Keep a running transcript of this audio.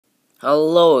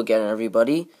Hello again,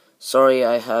 everybody. Sorry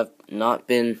I have not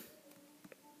been...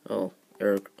 Oh,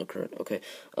 error occurred. Okay.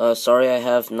 Sorry I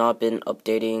have not been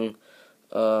updating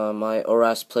my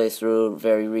ORAS playthrough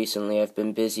very recently. I've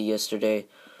been busy yesterday.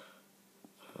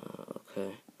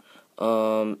 Okay.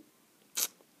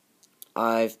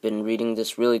 I've been reading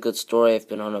this really good story. I've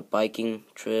been on a biking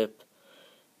trip.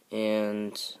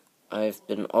 And I've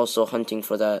been also hunting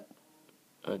for that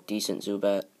decent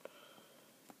Zubat.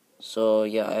 So,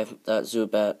 yeah, I have that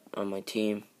Zubat on my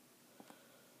team.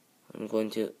 I'm going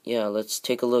to, let's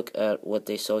take a look at what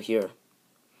they sell here.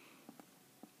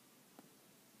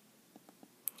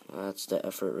 That's the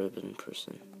effort ribbon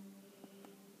person.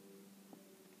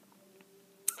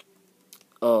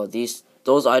 Oh,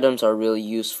 those items are really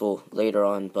useful later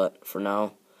on, but for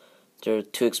now, they're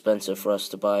too expensive for us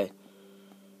to buy.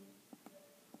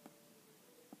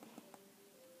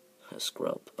 A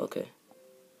scrub, okay.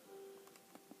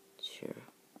 Here.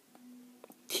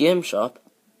 TM shop.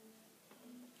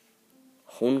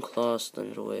 Honeclaw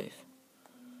Slender Wave.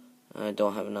 I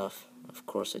don't have enough. Of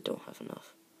course I don't have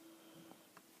enough.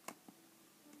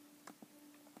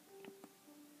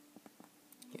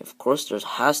 Yeah, of course there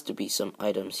has to be some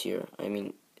items here. I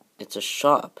mean, it's a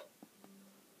shop.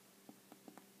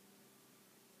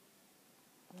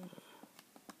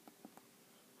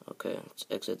 Okay, let's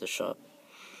exit the shop.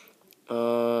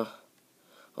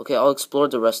 Okay, I'll explore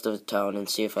the rest of the town and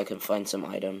see if I can find some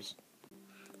items.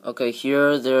 Okay,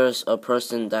 here there's a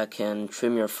person that can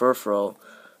trim your fur fro,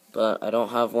 but I don't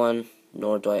have one,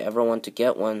 nor do I ever want to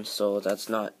get one, so that's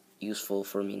not useful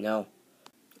for me now.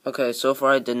 Okay, so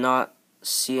far I did not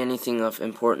see anything of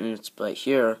importance, but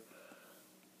here,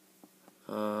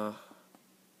 that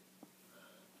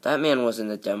man was in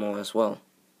the demo as well.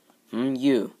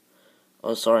 You.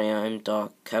 Oh, sorry, I'm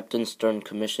Doc. Captain Stern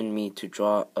commissioned me to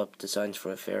draw up designs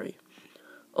for a ferry.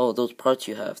 Oh, those parts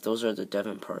you have, those are the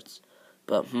Devon parts.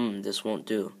 But, this won't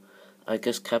do. I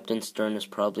guess Captain Stern is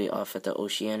probably off at the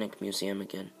Oceanic Museum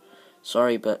again.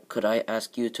 Sorry, but could I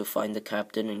ask you to find the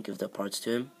captain and give the parts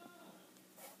to him?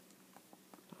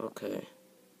 Okay.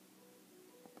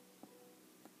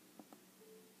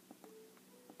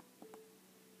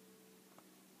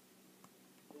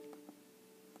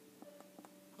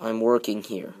 I'm working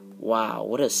here. Wow,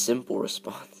 what a simple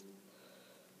response.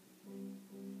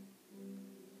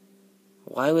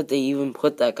 Why would they even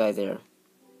put that guy there?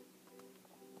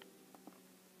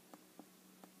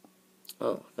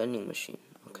 Oh, vending machine.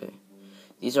 Okay.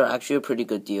 These are actually a pretty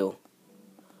good deal.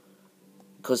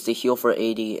 Because they heal for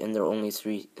 80 and they're only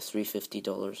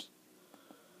 $350.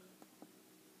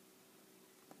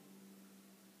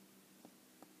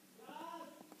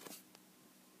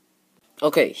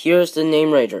 Okay, here's the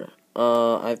name writer.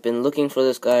 I've been looking for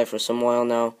this guy for some while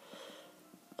now.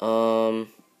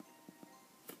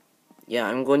 Yeah,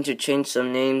 I'm going to change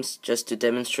some names just to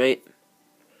demonstrate.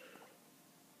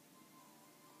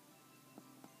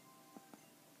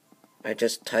 I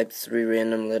just typed 3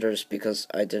 random letters because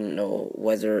I didn't know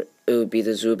whether it would be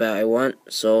the Zubat I want.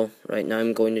 So, right now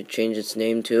I'm going to change its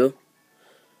name to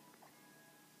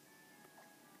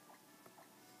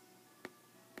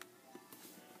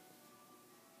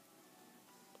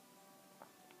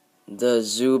the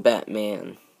Zubat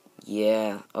Man.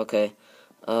 Yeah, okay.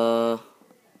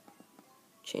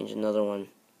 Change another one.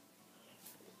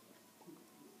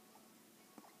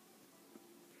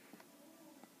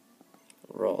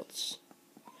 Ralts.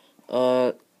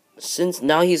 Since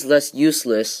now he's less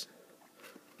useless,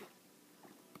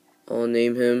 I'll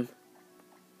name him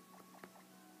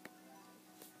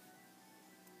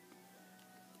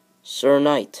Sir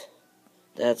Knight.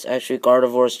 That's actually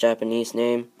Gardevoir's Japanese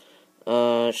name.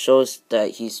 Shows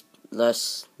that he's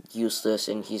less useless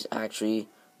and he's actually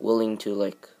willing to,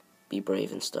 like, be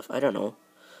brave and stuff. I don't know.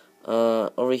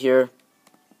 Over here,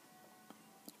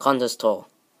 Contest Hall.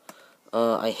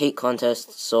 I hate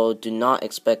contests, so do not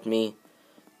expect me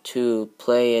to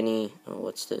play any... Oh,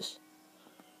 what's this?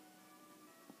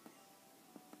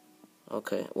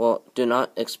 Okay, well, do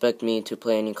not expect me to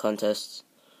play any contests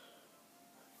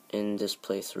in this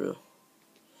playthrough.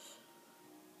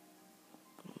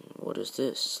 What is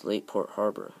this? Slateport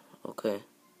Harbor. Okay.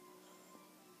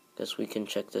 Guess we can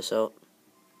check this out.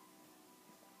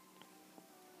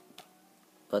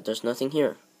 But there's nothing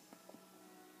here.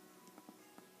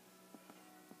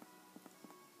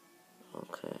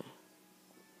 Okay.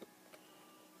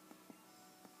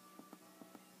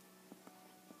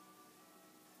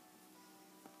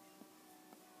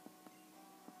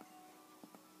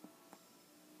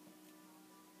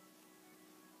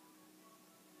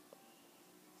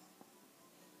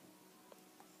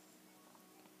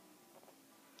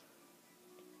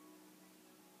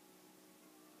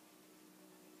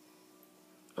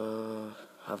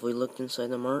 Have we looked inside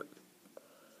the mart?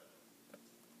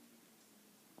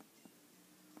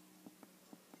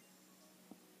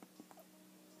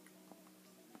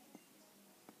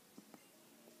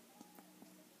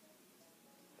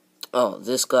 Oh,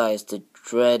 this guy is the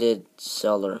dreaded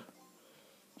seller.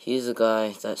 He's the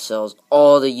guy that sells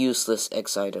all the useless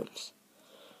X items.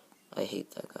 I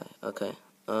hate that guy. Okay.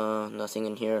 Nothing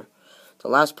in here. The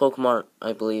last Pokemon,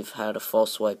 I believe, had a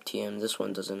false swipe TM. This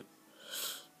one doesn't.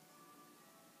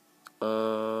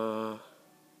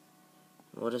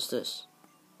 What is this?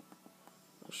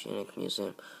 Oceanic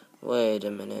Museum. Wait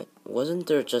a minute. Wasn't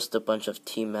there just a bunch of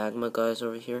Team Magma guys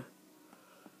over here?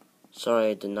 Sorry,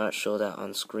 I did not show that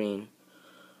on screen.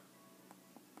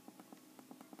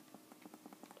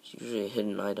 It's usually a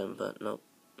hidden item, but nope.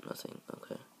 Nothing.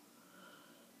 Okay.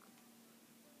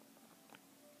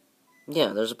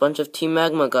 Yeah, there's a bunch of Team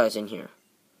Magma guys in here.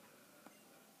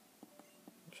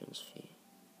 Entrance fee.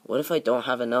 What if I don't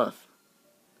have enough?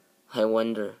 I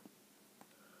wonder.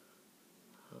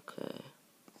 Okay.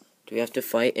 Do we have to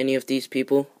fight any of these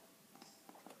people?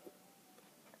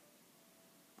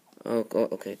 Oh,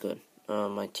 okay, good.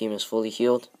 My team is fully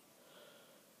healed.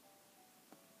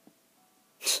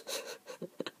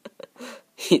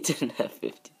 He didn't have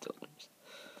 $50.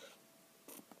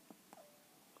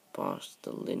 Boss,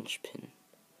 the linchpin.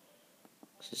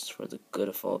 This is for the good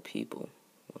of all people.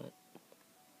 What?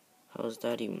 How is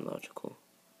that even logical?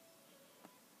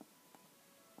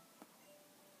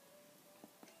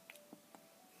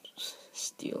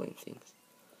 Stealing things.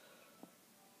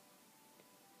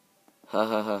 Ha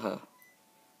ha ha ha.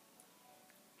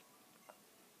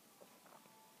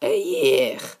 Hey,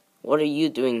 yeah. What are you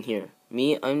doing here?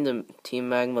 Me? I'm the Team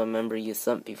Magma member you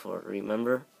thumped before,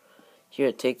 remember?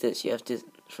 Here, take this. You have to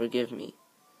forgive me.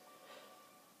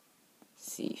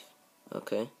 Thief.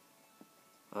 Okay.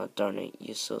 Oh, darn it.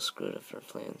 You so screwed up our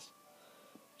plans.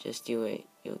 Just you wait.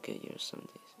 You'll get yours some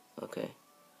days. Okay.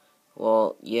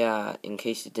 Well, yeah, in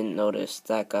case you didn't notice,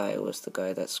 that guy was the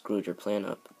guy that screwed your plan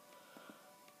up.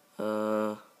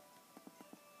 Rubber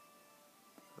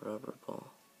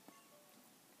ball.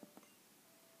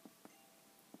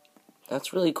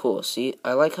 That's really cool. See,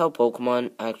 I like how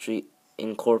Pokemon actually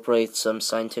incorporate some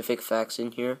scientific facts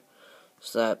in here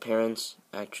so that parents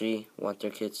actually want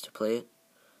their kids to play it.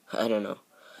 I don't know.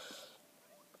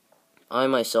 I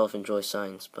myself enjoy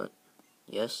science, but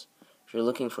yes, if you're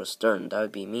looking for Stern, that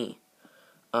would be me.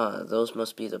 Ah, those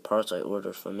must be the parts I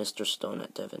ordered from Mr. Stone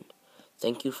at Devon.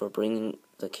 Thank you for bringing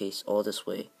the case all this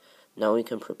way. Now we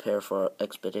can prepare for our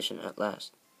expedition at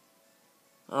last.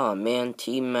 Ah, man,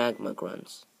 Team Magma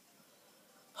grunts.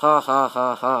 Ha ha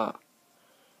ha ha.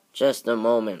 Just a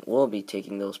moment, we'll be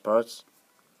taking those parts.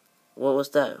 What was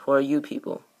that? Who are you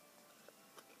people?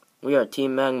 We are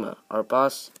Team Magma. Our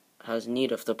boss has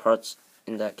need of the parts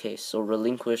in that case, so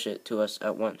relinquish it to us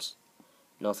at once.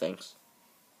 No thanks.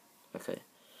 Okay.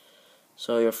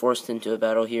 So you're forced into a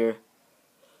battle here.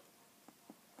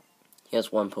 He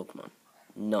has one Pokemon.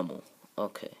 Nummel.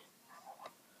 Okay.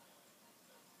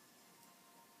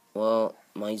 Well,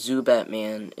 my Zubat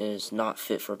man is not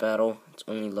fit for battle. It's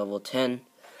only level 10.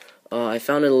 I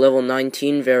found a level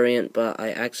 19 variant, but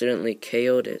I accidentally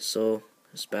KO'd it, so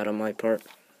it's bad on my part.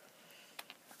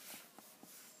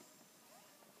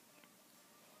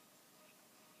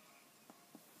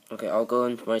 Okay, I'll go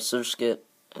into my Surge Skit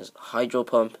as Hydro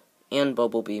Pump and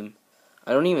Bubble Beam.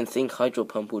 I don't even think Hydro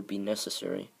Pump would be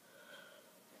necessary.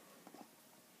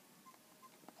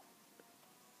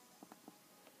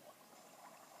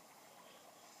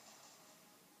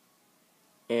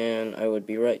 And I would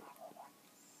be right.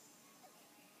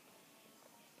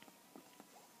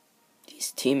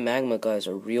 These Team Magma guys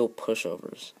are real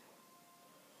pushovers.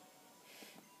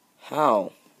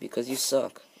 How? Because you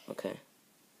suck. Okay.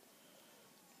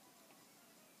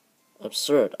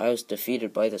 Absurd. I was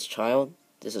defeated by this child?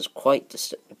 This is quite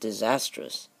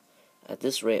disastrous. At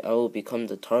this rate, I will become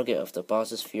the target of the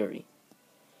boss's fury.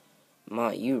 Ma,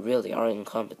 you really are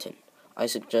incompetent. I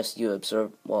suggest you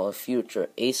observe while a future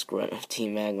ace grunt of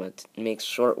Team Magma makes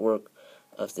short work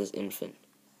of this infant.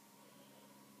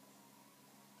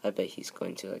 I bet he's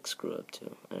going to, screw up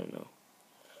too. I don't know.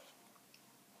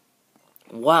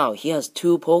 Wow, he has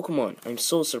 2 Pokemon. I'm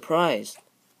so surprised.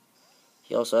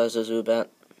 He also has a Zubat.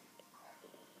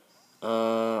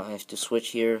 I have to switch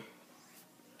here.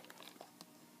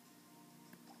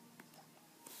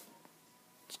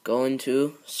 Let's go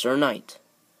into Sir Knight.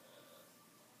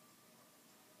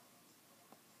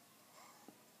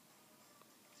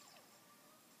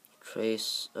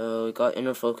 Trace. We got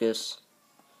Inner Focus.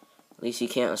 At least he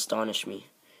can't astonish me.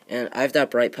 And I have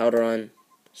that Bright Powder on.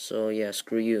 So yeah,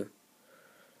 screw you.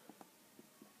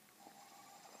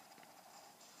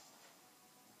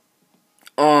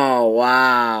 Oh,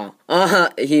 wow.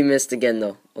 He missed again,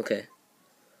 though. Okay.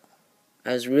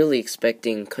 I was really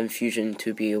expecting Confusion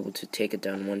to be able to take it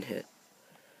down one hit.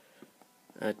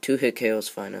 2-hit KO is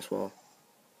fine as well.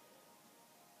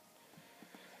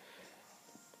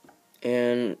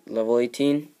 And level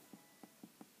 18.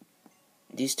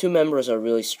 These two members are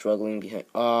really struggling behind.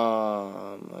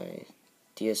 My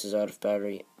DS is out of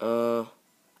battery.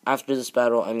 After this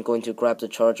battle, I'm going to grab the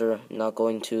charger. I'm not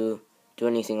going to do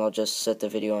anything. I'll just set the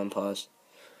video on pause.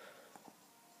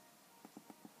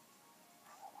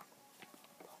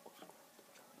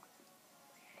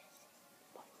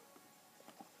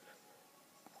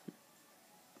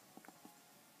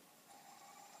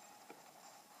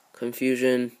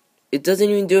 Confusion. It doesn't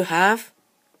even do half?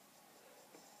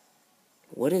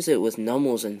 What is it with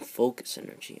Nummels and Focus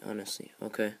Energy, honestly?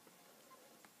 Okay.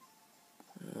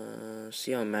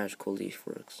 See how Magical Leaf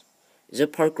works. Is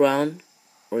it Park Ground?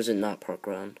 Or is it not Park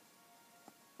Ground?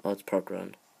 Oh, it's Park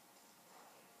Ground.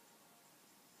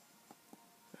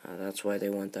 That's why they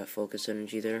want that Focus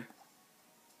Energy there.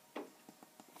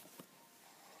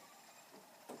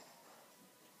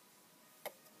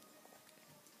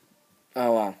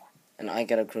 Oh, wow. And I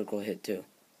got a critical hit, too.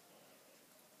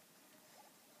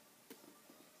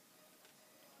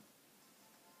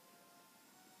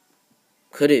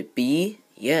 Could it be?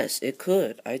 Yes, it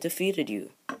could. I defeated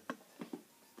you.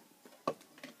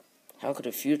 How could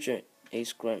a future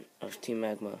ace grunt of Team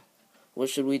Magma? What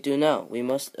should we do now? We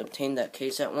must obtain that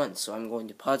case at once, so I'm going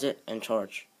to pause it and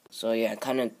charge. So yeah,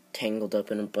 kind of tangled up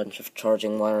in a bunch of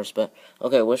charging wires, but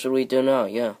okay, what should we do now?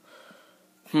 Yeah.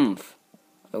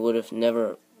 I would have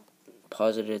never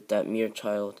posited that mere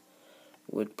child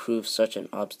would prove such an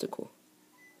obstacle.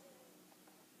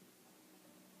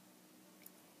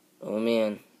 Oh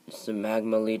man, it's the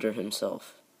Magma leader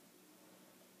himself.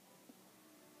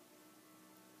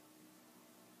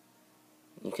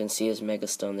 You can see his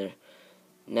Megastone there.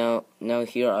 Now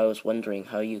here I was wondering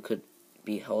how you could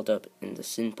be held up in the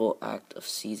simple act of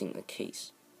seizing a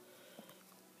case.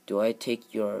 Do I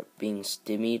take your being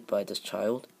stymied by this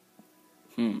child?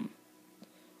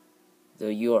 Though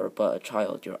you are but a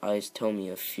child, your eyes tell me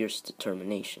of fierce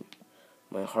determination.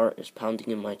 My heart is pounding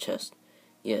in my chest.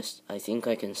 Yes, I think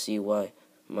I can see why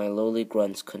my lowly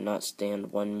grunts could not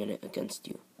stand 1 minute against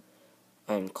you.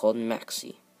 I am called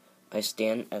Maxi. I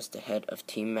stand as the head of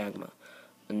Team Magma,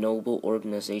 a noble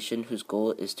organization whose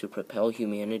goal is to propel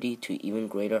humanity to even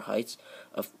greater heights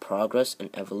of progress and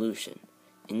evolution.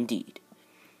 Indeed.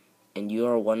 And you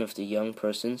are one of the young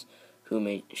persons who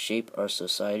may shape our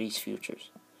society's futures.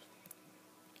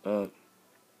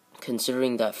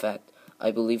 Considering that fact,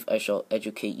 I believe I shall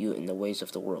educate you in the ways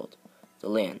of the world, the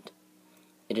land.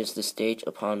 It is the stage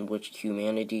upon which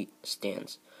humanity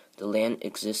stands. The land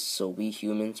exists so we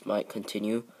humans might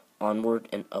continue onward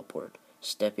and upward,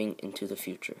 stepping into the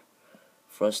future.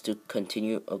 For us to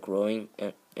continue growing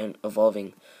and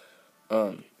evolving,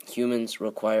 humans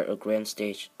require a grand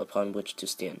stage upon which to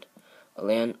stand, a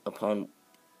land upon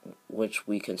which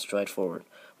we can stride forward,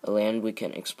 a land we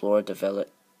can explore, develop,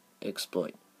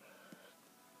 exploit.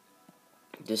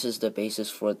 This is the basis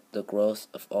for the growth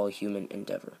of all human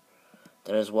endeavor.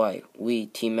 That is why we,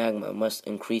 Team Magma, must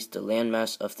increase the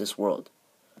landmass of this world.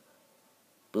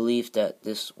 Believe that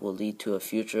this will lead to a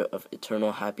future of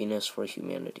eternal happiness for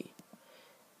humanity,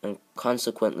 and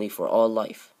consequently for all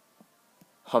life.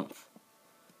 Humph.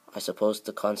 I suppose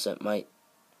the concept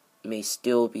may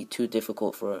still be too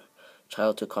difficult for a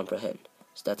child to comprehend.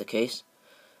 Is that the case?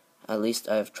 At least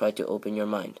I have tried to open your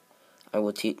mind. I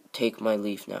will take my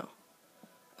leave now.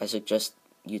 I suggest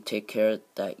you take care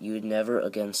that you never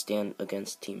again stand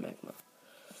against Team Magma.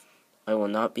 I will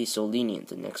not be so lenient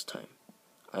the next time.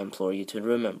 I implore you to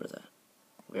remember that.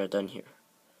 We are done here.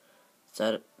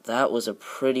 That was a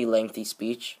pretty lengthy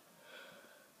speech.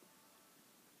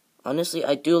 Honestly,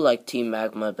 I do like Team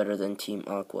Magma better than Team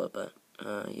Aqua, but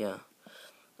yeah.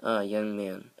 Young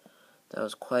man, that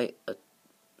was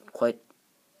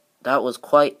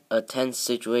quite a tense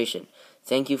situation.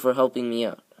 Thank you for helping me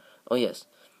out. Oh yes,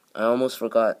 I almost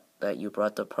forgot that you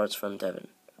brought the parts from Devon.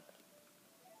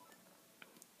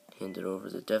 Handed over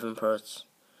the Devon parts.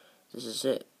 This is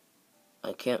it.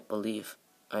 I can't believe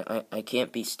I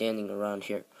can't be standing around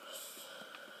here.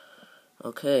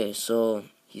 Okay, so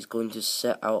he's going to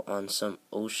set out on some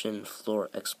ocean floor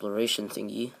exploration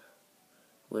thingy,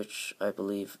 which I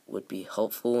believe would be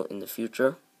helpful in the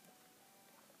future.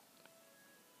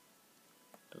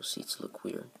 Those seats look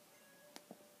weird.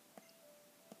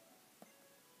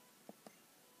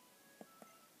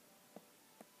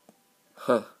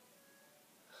 Huh.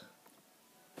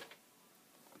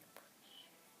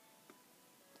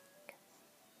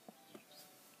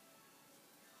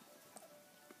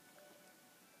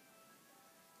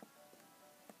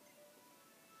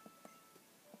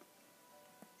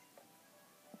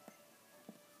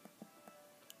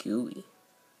 gooey.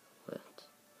 What?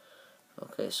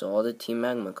 Okay, so all the Team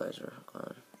Magma guys are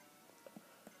gone.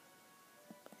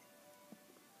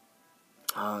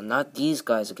 Oh, not these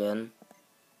guys again.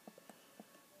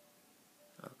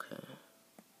 Okay.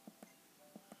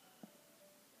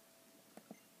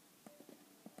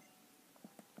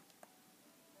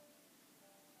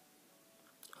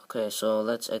 Okay, so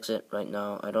let's exit right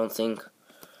now. I don't think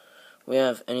we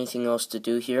have anything else to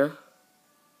do here.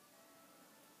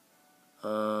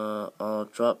 I'll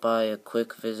drop by a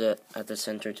quick visit at the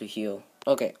center to heal.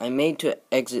 Okay, I made to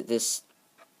exit this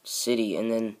city,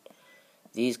 and then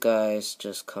these guys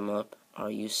just come up. Are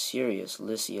you serious?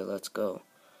 Lycia, let's go.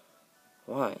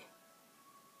 Why?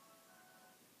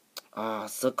 Ah,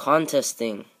 it's the contest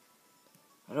thing.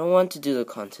 I don't want to do the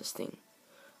contest thing.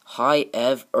 Hi,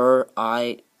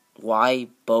 why,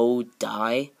 Bo,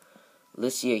 die?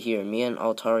 Lycia here. Me and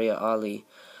Altaria Ali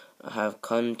have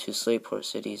come to Slateport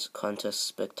City's contest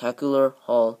spectacular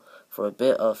hall for a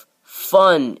bit of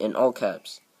fun, in all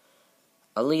caps.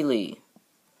 Alili.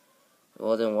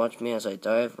 Well then watch me as I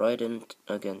dive right in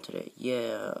again today.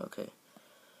 Yeah, okay.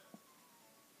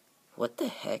 What the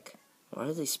heck? Why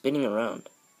are they spinning around?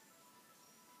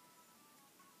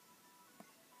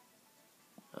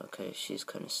 Okay, she's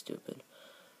kind of stupid.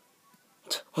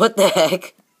 What the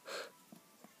heck?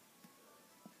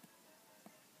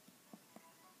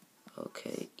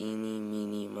 Okay, eeny,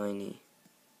 meeny, miny.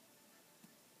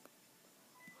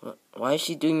 What? Why is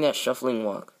she doing that shuffling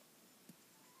walk?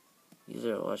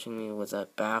 You are watching me with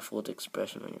that baffled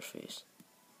expression on your face.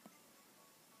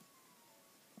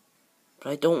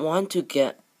 But I don't want to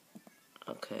get...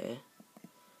 Okay.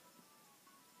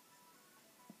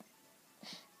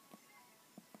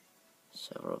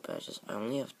 Several badges. I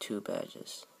only have 2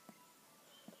 badges.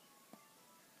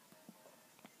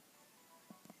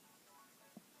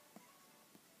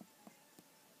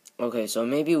 Okay, so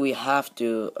maybe we have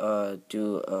to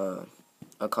do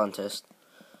a contest.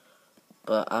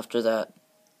 But after that,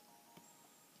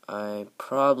 I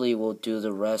probably will do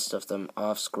the rest of them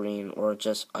off screen, or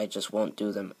I just won't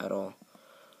do them at all.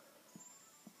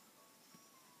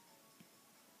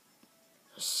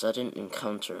 A sudden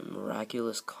encounter,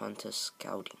 miraculous contest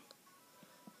scouting.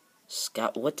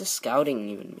 What does scouting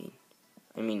even mean?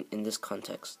 I mean, in this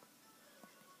context.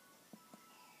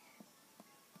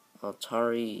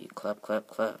 Altari, clap, clap,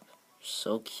 clap.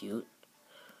 So cute.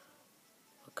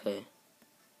 Okay.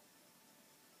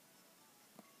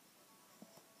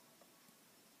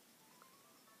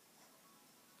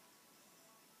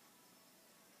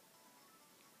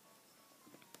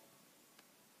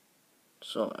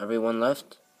 So, everyone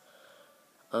left?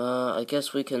 I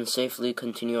guess we can safely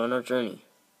continue on our journey.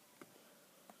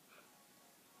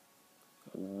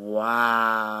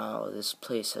 Wow, this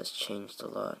place has changed a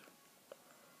lot.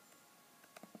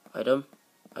 Item?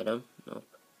 Item? Nope.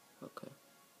 Okay.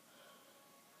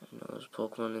 I know there's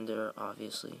Pokemon in there,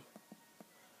 obviously.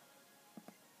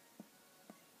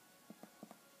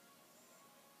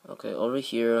 Okay, over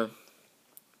here.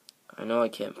 I know I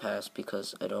can't pass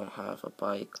because I don't have a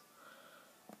bike.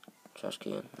 Trash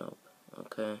can? Nope.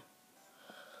 Okay.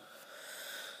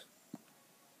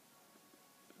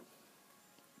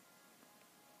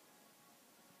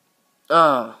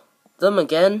 Ah, them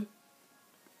again?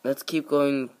 Let's keep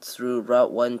going through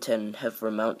Route 110 and head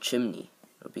for Mount Chimney.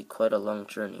 It'll be quite a long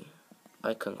journey.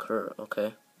 I concur,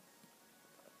 okay?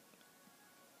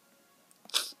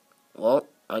 Well,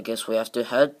 I guess we have to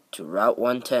head to Route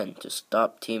 110 to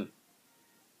stop Team.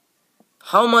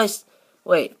 How am I...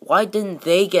 Wait, why didn't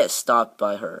they get stopped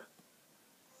by her?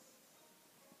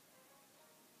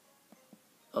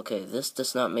 Okay, this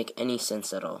does not make any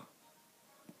sense at all.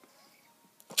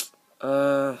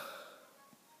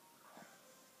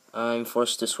 I'm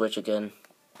forced to switch again.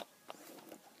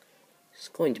 It's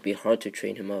going to be hard to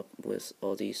train him up with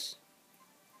all these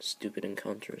stupid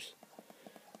encounters.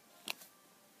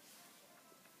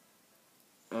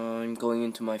 I'm going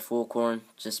into my full corn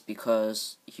just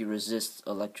because he resists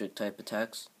electric type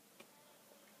attacks.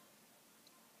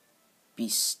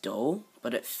 Bestow?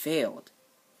 But it failed.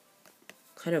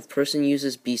 What kind of person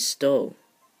uses bestow?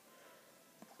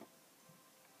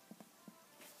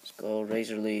 Let's go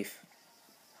Razor Leaf.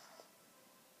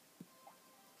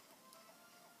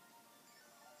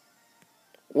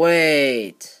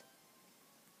 Wait.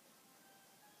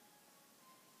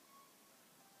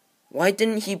 Why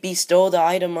didn't he bestow the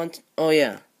item on... Oh,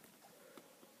 yeah.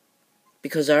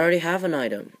 Because I already have an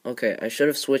item. Okay, I should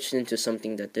have switched into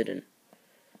something that didn't.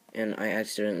 And I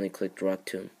accidentally clicked Rock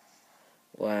Tomb.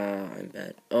 Wow, I'm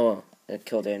bad. Oh, well, that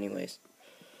killed it anyways.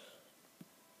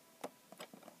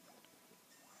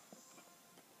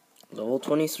 Level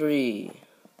 23.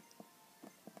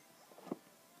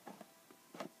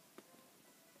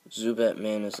 Zubat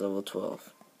Man is level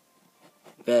 12.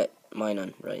 Bet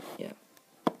Minun, right? Yeah.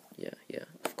 Yeah,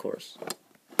 of course.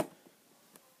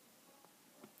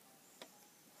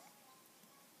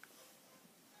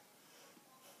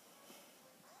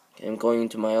 Okay, I'm going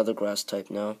into my other grass type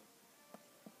now.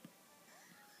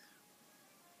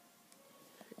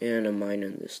 And a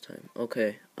Minun this time.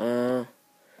 Okay, let's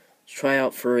try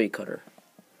out Furry Cutter.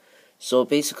 So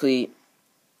basically,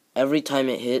 every time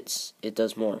it hits, it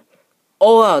does more.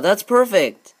 Oh wow, that's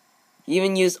perfect! You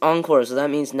even used Encore, so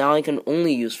that means now I can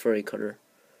only use Furry Cutter.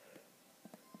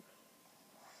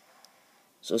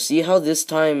 So see how this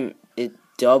time it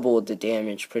doubled the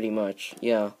damage pretty much.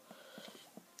 Yeah.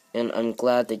 And I'm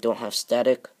glad they don't have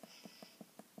static.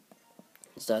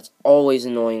 That's always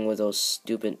annoying with those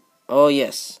stupid... Oh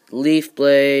yes, Leaf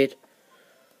Blade.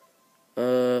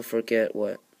 Forget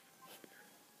what?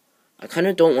 I kind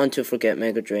of don't want to forget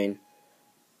Mega Drain.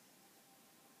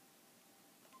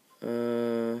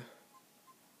 Let's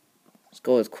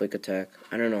go with Quick Attack.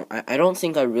 I don't know. I don't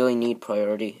think I really need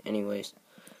priority anyways,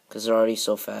 because they're already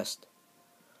so fast.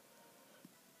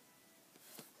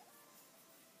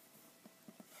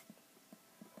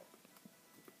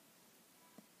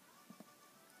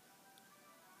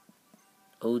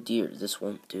 Oh dear, this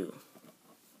won't do.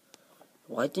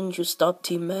 Why didn't you stop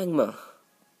Team Magma?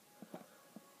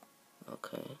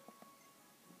 Okay.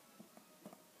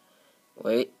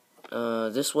 Wait.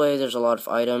 This way there's a lot of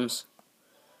items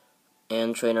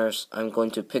and trainers. I'm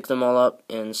going to pick them all up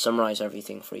and summarize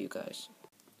everything for you guys.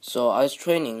 So I was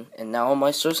training, and now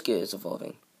my Surskit is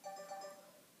evolving.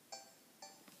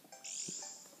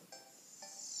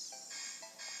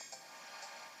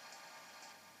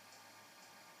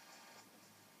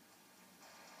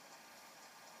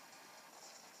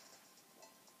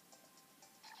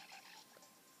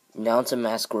 Now it's a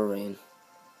Masquerain.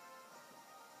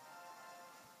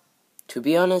 To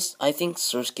be honest, I think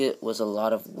Surskit was a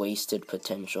lot of wasted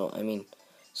potential. I mean,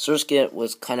 Surskit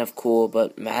was kind of cool,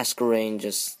 but Masquerain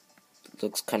just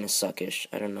looks kind of suckish.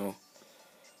 I don't know.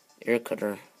 Ear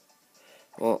Cutter.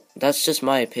 Well, that's just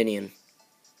my opinion.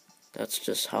 That's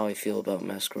just how I feel about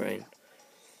Masquerain.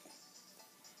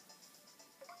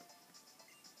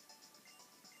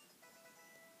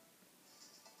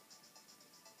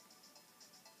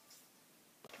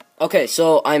 Okay,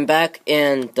 so I'm back,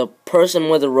 and the person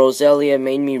with the Roselia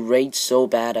made me rage so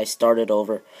bad I started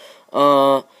over.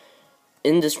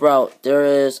 In this route, there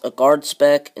is a guard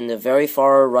spec in the very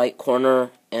far right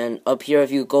corner, and up here, if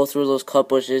you go through those cut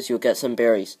bushes, you'll get some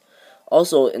berries.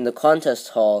 Also, in the contest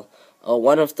hall,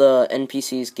 one of the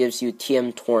NPCs gives you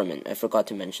TM Torment. I forgot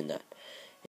to mention that.